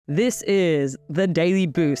This is the daily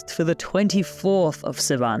boost for the 24th of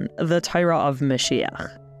Sivan, the Torah of Moshiach.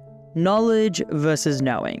 Knowledge versus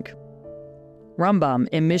knowing. Rambam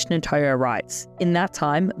in Mishnah Torah writes, "In that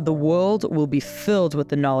time, the world will be filled with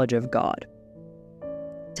the knowledge of God."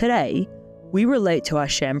 Today, we relate to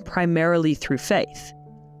Hashem primarily through faith.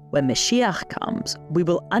 When Moshiach comes, we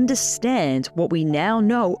will understand what we now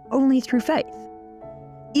know only through faith.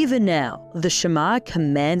 Even now, the Shema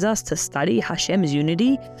commands us to study Hashem's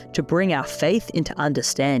unity to bring our faith into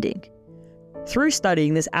understanding. Through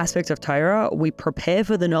studying this aspect of Torah, we prepare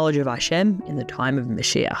for the knowledge of Hashem in the time of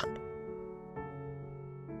Moshiach.